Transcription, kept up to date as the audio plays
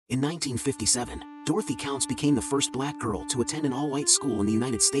In 1957, Dorothy Counts became the first black girl to attend an all-white school in the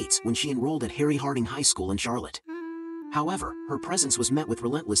United States when she enrolled at Harry Harding High School in Charlotte. However, her presence was met with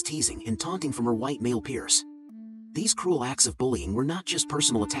relentless teasing and taunting from her white male peers. These cruel acts of bullying were not just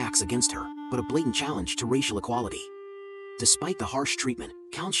personal attacks against her, but a blatant challenge to racial equality. Despite the harsh treatment,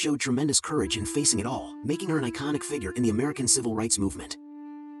 Counts showed tremendous courage in facing it all, making her an iconic figure in the American civil rights movement.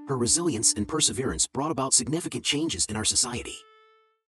 Her resilience and perseverance brought about significant changes in our society.